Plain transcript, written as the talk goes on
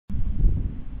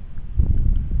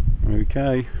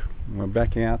Okay, we're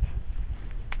back out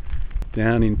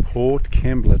down in Port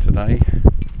Kembla today,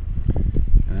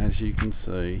 and as you can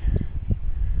see,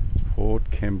 Port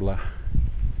Kembla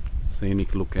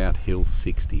Scenic Lookout Hill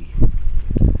 60.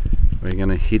 We're going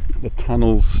to hit the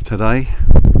tunnels today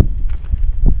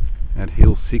at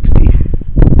Hill 60.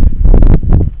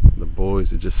 The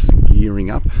boys are just gearing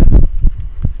up.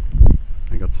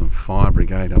 They got some fire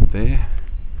brigade up there.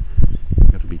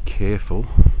 Got to be careful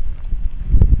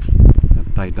that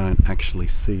they don't actually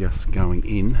see us going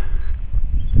in.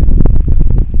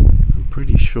 I'm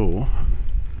pretty sure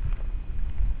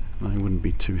they wouldn't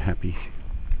be too happy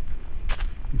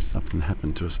if something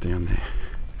happened to us down there.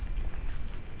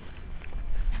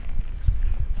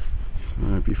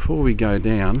 So before we go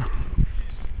down,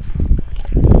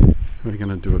 we're going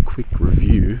to do a quick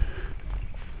review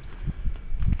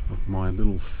of my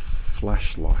little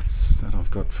flashlights that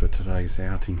I've got for today's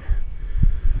outing.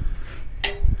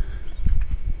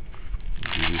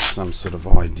 Give you some sort of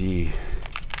idea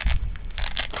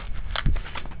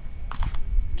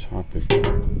type of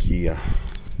gear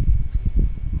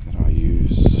that I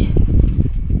use.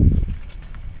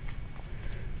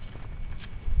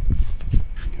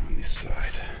 Go on this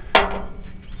side.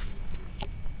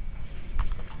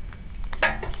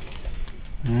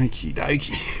 Okie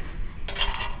dokie.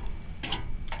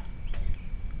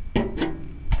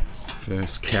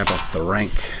 First cab off the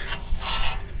rank,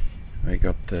 we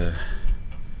got the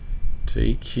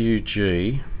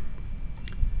TQG,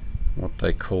 what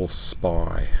they call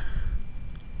Spy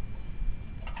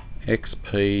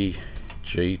XP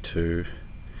G2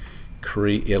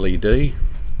 Cree LED,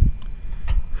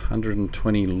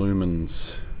 120 lumens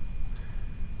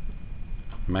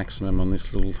maximum on this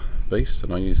little beast,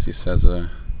 and I use this as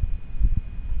a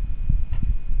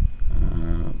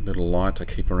little light I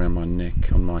keep around my neck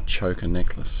on my choker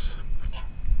necklace.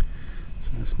 So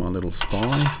that's my little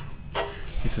Spy.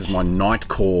 This is my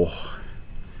Nightcore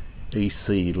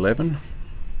EC11,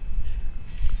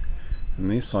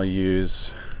 and this I use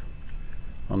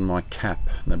on my cap,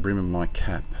 the brim of my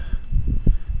cap,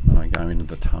 when I go into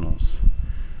the tunnels.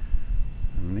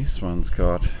 And this one's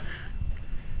got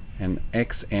an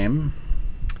XM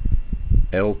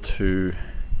L2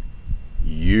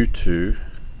 U2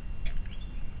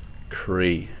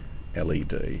 Cree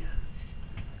LED,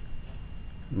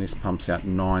 and this pumps out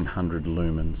 900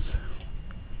 lumens.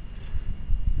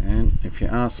 And if you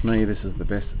ask me, this is the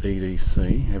best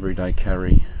EDC, everyday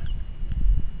carry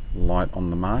light on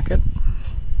the market.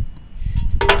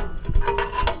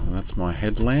 So that's my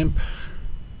headlamp.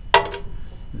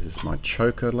 This is my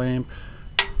choker lamp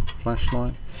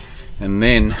flashlight, and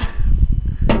then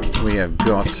we have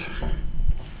got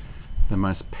the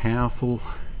most powerful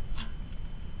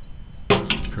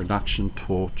production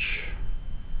torch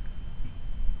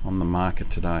on the market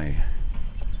today,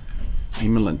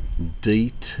 Emerald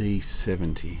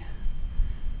DT70.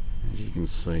 As you can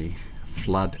see,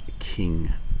 Flood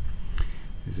King.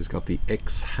 This has got the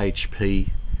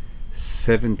XHP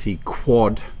 70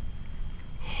 quad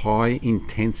high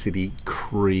intensity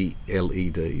Cree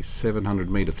LED, 700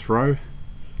 meter throw.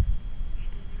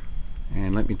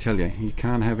 And let me tell you, you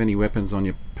can't have any weapons on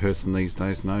your person these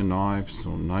days, no knives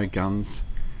or no guns,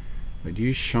 but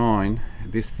you shine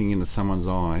this thing into someone's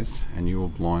eyes and you will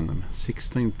blind them.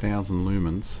 16,000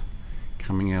 lumens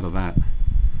coming out of that.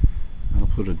 That'll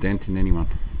put a dent in anyone.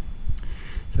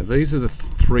 So these are the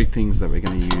three things that we're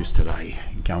going to use today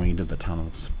going into the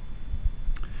tunnels.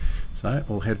 So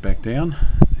we'll head back down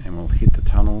and we'll hit the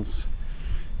tunnels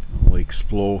and we'll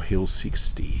explore Hill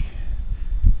 60.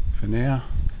 For now,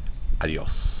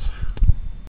 adios.